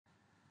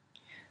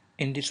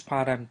In this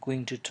part, I'm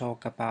going to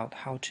talk about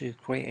how to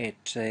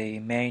create a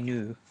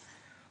menu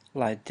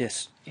like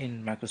this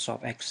in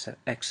Microsoft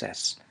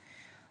Access.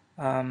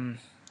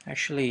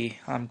 Actually,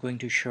 I'm going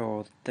to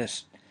show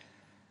this.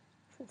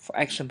 For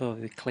example,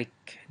 we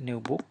click New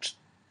Books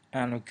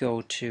and we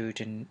go to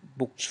the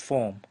Books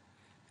form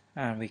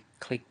and we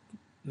click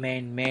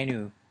Main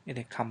Menu and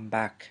then come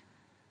back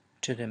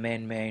to the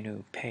Main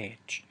Menu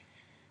page.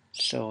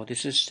 So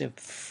this is the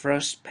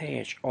first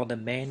page or the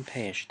main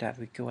page that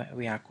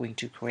we are going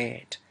to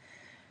create.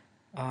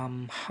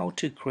 How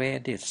to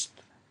create this?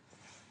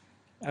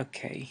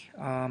 Okay,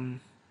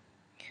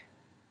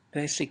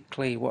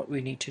 basically what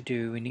we need to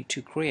do, we need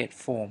to create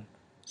form.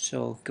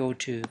 So go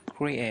to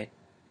create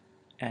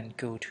and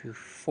go to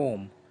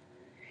form.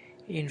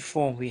 In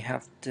form we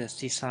have the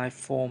design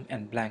form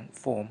and blank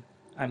form.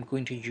 I'm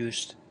going to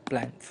use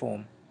blank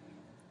form.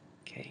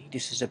 Okay,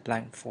 this is a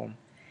blank form.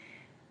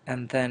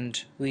 And then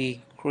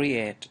we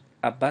create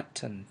a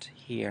button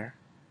here.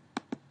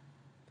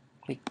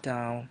 Click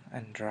down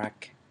and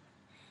drag.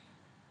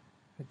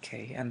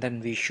 Okay, and then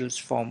we choose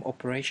form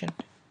operation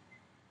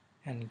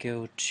and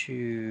go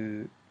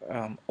to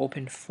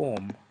open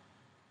form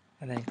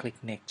and then click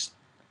next.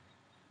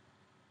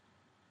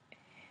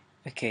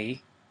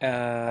 Okay,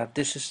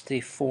 this is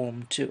the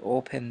form to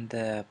open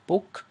the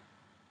book.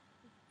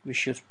 We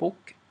choose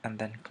book and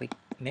then click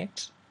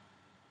next,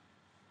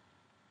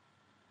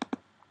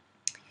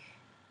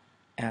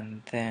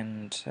 and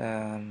then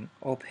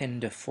open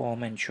the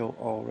form and show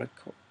all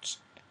records.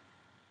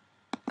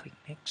 Click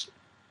next,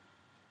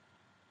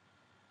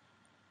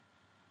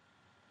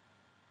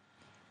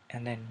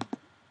 and then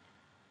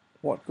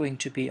what's going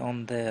to be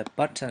on the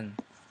button,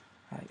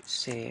 I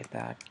say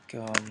that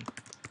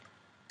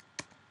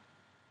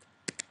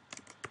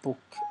book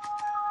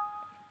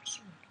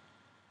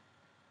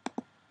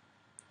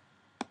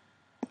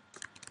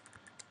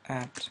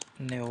add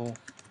new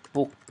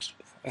books,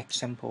 for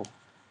example,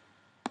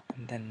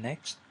 and then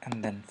next,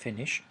 and then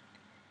finish.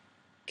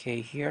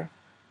 Okay, here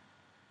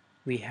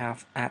we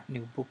have add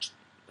new books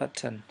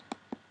button.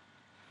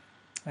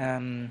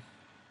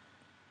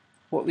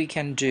 What we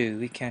can do,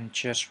 we can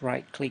just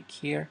right click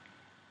here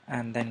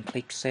and then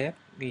click save.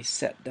 We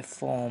set the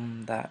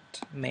form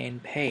that main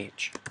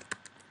page,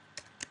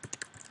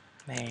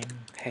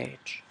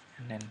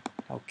 and then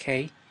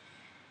OK.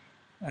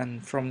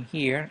 And from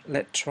here,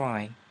 let's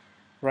try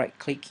right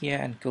click here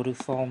and go to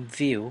form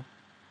view,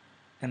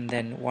 and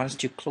then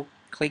once you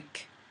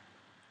click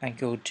and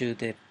go to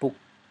the book,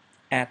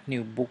 add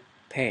new book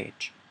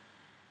page.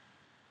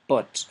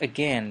 But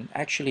again,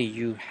 actually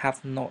you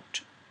have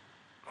not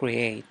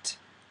create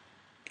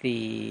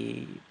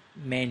the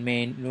main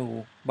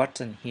menu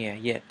button here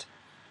yet.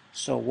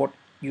 So what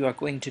you are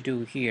going to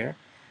do here,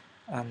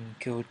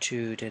 go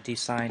to the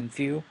design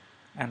view,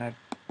 and I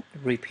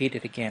repeat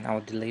it again.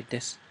 I'll delete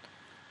this.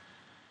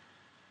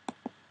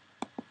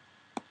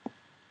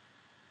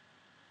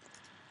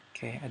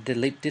 Okay, I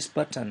delete this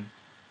button,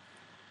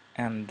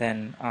 and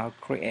then I'll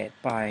create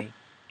by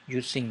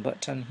using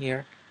button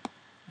here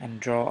and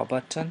draw a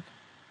button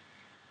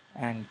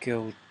and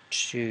go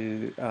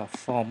to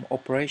form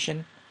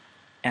operation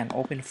and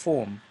open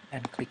form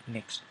and click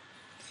next.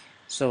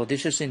 So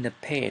this is in the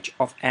page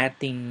of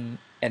adding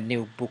a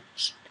new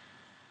books.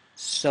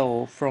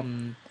 So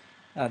from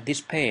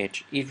this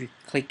page, if you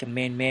click the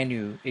main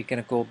menu, it's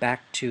gonna go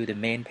back to the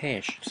main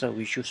page. So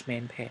we choose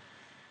main page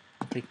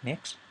and click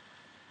next,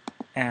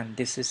 and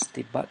this is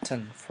the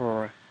button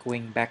for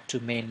going back to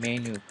main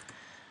menu,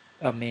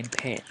 main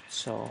page.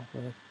 So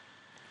we'll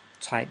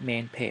type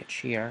main page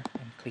here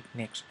and click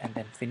next and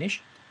then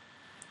finish.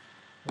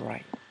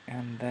 Right,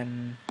 and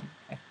then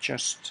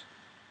adjust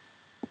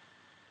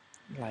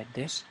like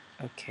this.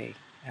 Okay,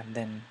 and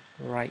then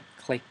right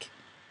click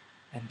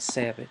and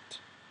save it,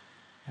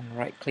 and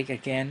right click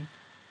again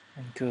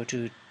and go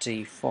to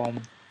the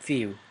form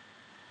view.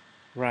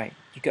 Right,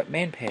 you got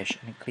main page,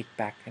 and click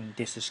back, and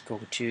this is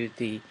go to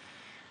the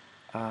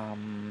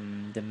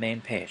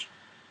main page.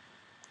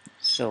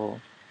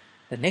 So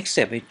the next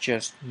step is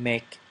just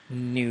make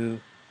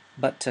new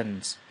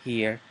buttons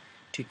here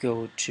to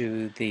go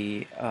to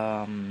the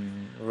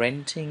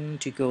renting,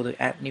 to go to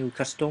add new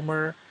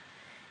customer,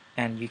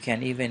 and you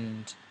can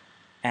even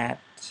add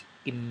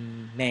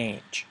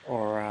image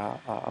or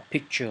a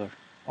picture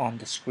on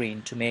the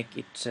screen to make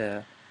it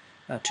to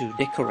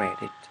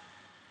decorate it.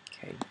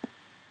 Okay,